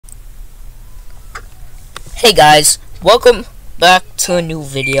Hey guys, welcome back to a new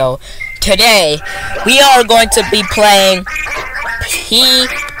video. Today, we are going to be playing PP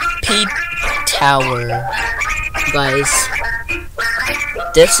Tower. Guys,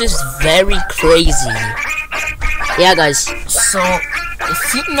 this is very crazy. Yeah guys, so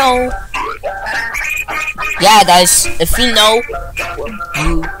if you know,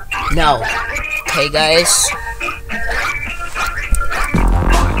 you know. Okay guys.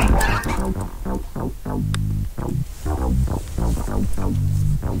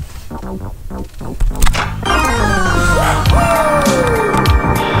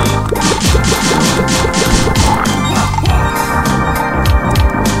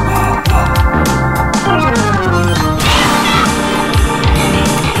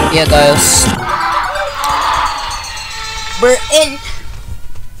 Yeah guys, we're in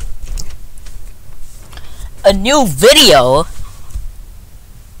a new video.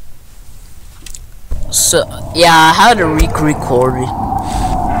 So yeah, I had to record it.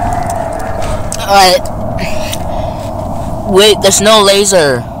 Alright. Wait, there's no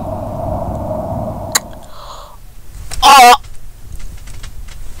laser. Oh.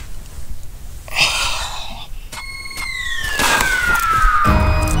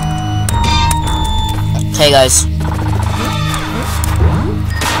 Hey guys.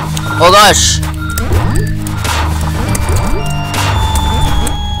 Oh gosh.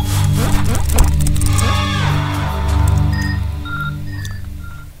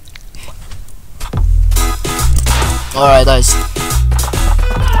 Alright guys.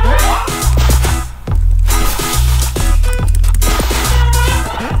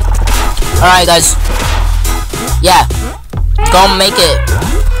 Alright guys. Yeah. Go make it.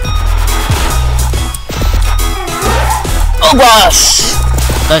 Oh gosh!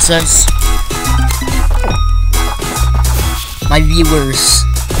 Lessons. My viewers.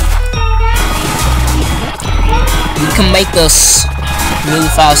 We can make this really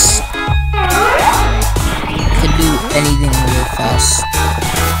fast. We can do anything really fast.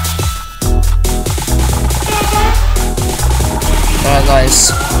 Alright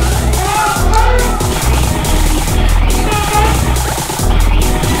guys.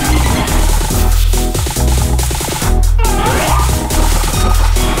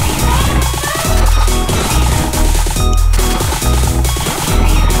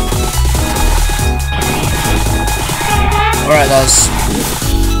 Alright guys.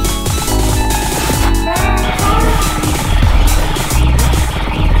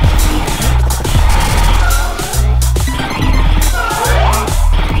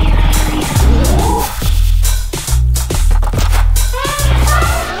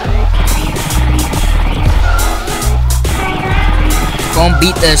 Gonna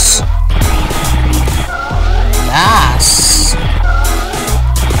beat this. Yes.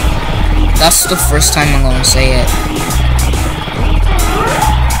 That's the first time I'm gonna say it.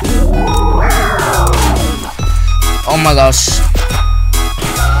 Oh my gosh.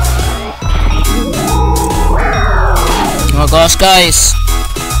 Oh gosh guys.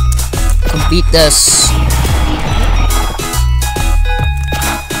 Can beat this.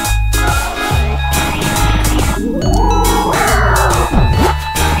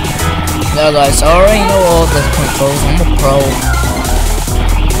 Yeah guys, I already know all the controls. I'm a pro.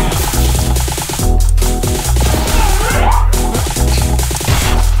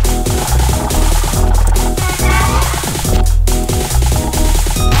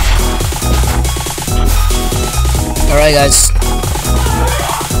 Alright guys.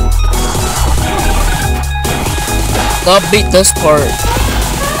 Gotta beat this part.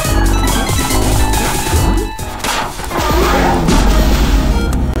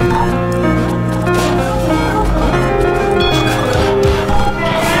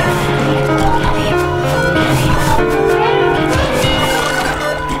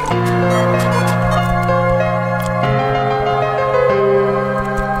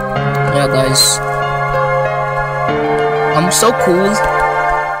 Yeah guys. I'm so cool.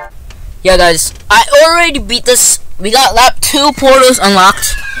 Yeah guys, I already beat this. We got lap 2 portals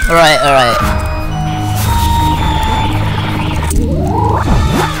unlocked. Alright.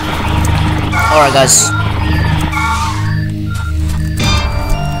 Alright guys.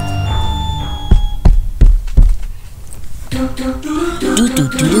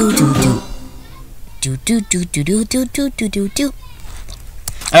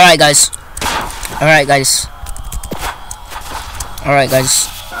 Alright guys. Alright guys.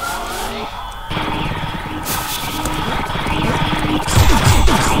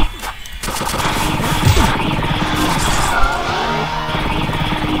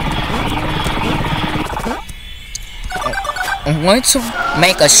 I'm going to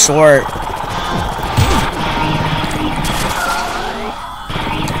make a short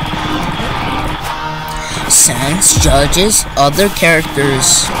Sans judges other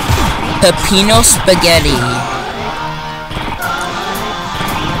characters. Peppino Spaghetti.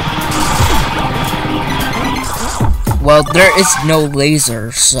 Well, there is no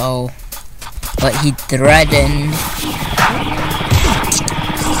laser, so... But he threatened...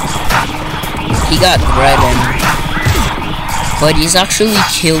 He got threatened. But he's actually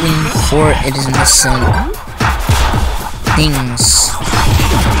killing poor innocent things.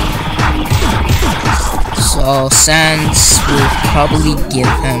 So Sans will probably give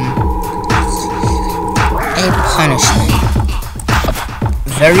him a punishment. A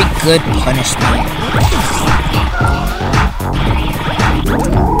very good punishment.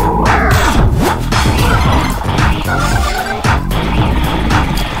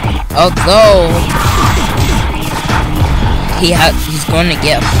 Although he's going to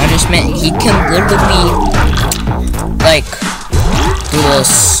get a punishment, he can literally like do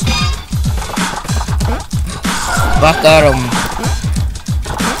this. Back at him.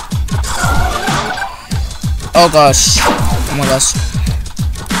 Oh gosh. Oh my gosh.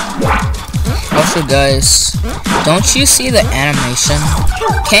 Also guys, don't you see the animation?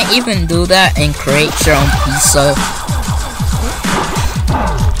 Can't even do that and create your own pizza.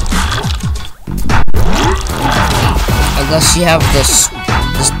 Unless you have this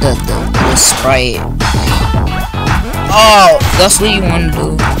the sprite. Oh, that's what you want to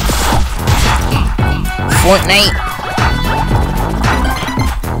do. Fortnite.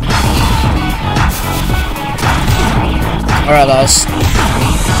 Alright guys.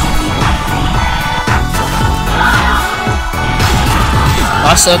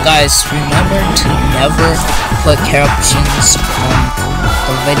 Also guys, remember to never put captions on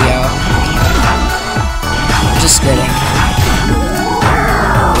the video. Just kidding.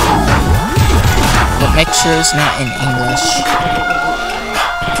 But make sure it's not in English.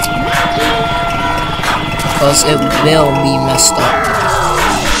 Because it will be messed up.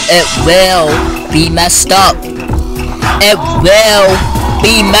 It will be messed up. It will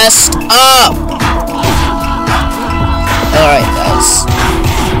be messed up. Alright guys.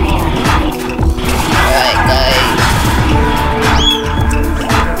 Alright guys.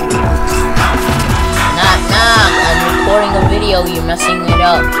 Nah, I'm recording a video, you're messing it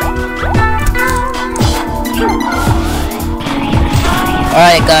up.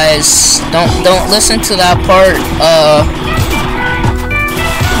 Alright guys, don't listen to that part.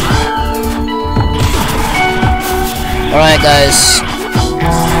 Alright guys.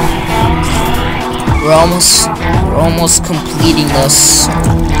 We're almost completing this.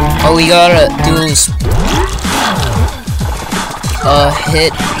 All we gotta do is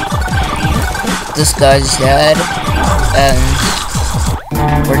hit this guy's dad and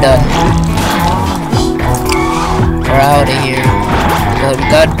we're done. We're out of here. But we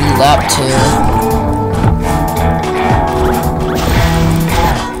gotta do lap 2.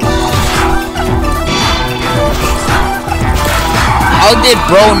 How did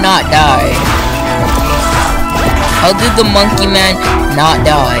bro not die? How did the monkey man not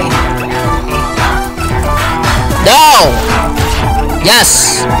die? No!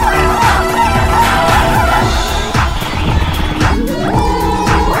 Yes!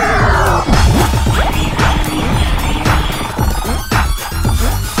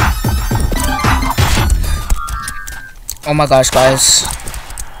 Oh my gosh, guys.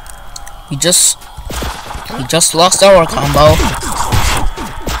 We just lost our combo.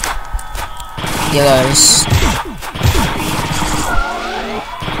 Yeah, guys.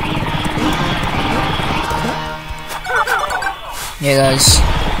 Yeah, guys.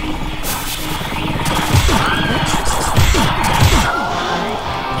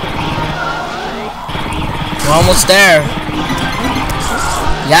 We're almost there.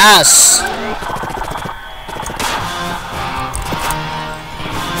 Yes.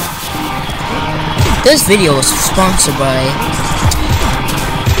 This video is sponsored by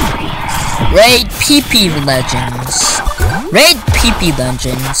Raid PP Legends. Raid PP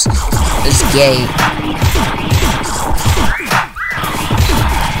Legends is gay.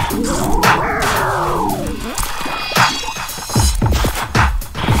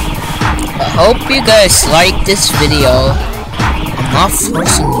 I hope you guys like this video. I'm not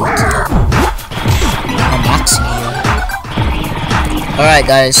forcing you to. I'm asking you. Alright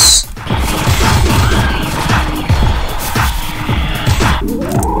guys.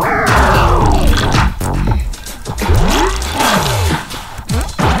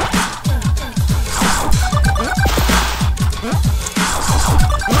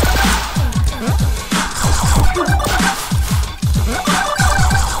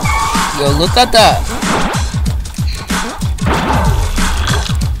 Yo, look at that.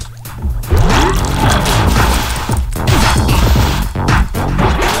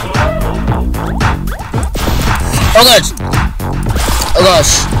 Oh gosh. Oh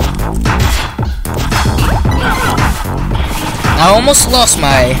gosh. I almost lost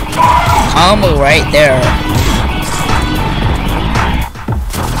my combo right there.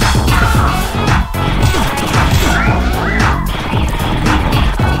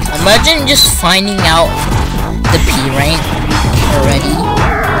 Imagine just finding out the P rank already.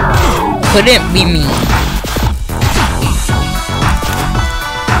 Couldn't be me.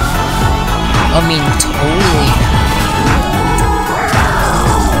 I mean, totally.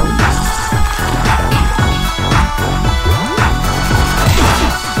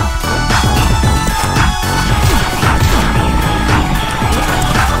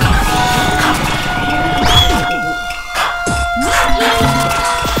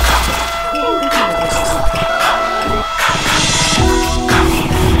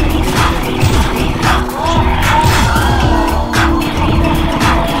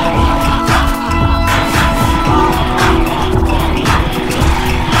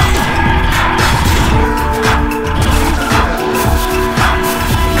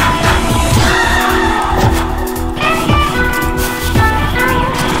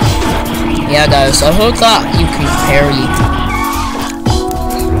 Yeah guys, I forgot you can parry.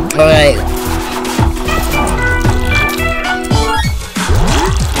 Alright.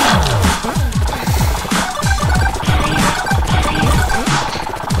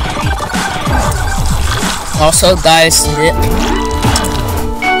 Also guys,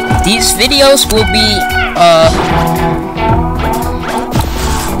 these videos will be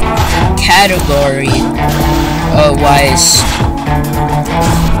category wise.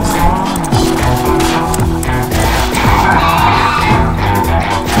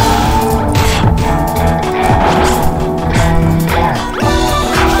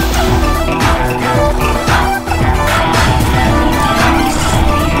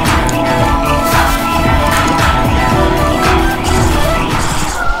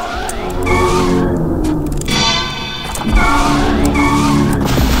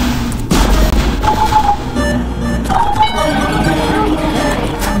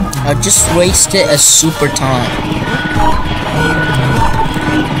 I just wasted a super time.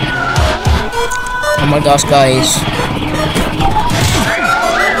 Oh my gosh, guys.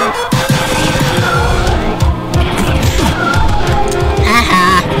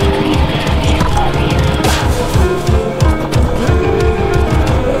 Haha.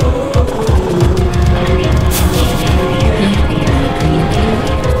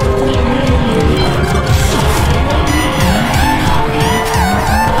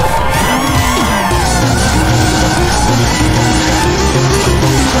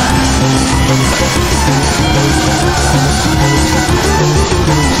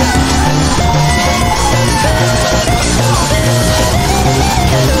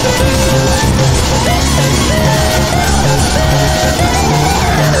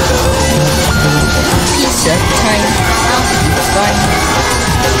 Pizza time. I'll be fine.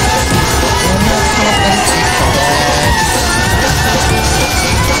 No more competency collapse.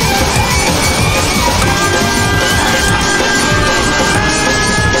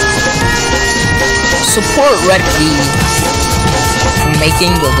 Support Red V for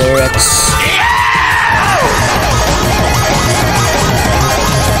making the lyrics.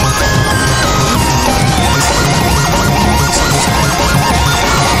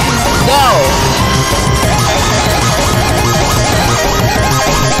 Go!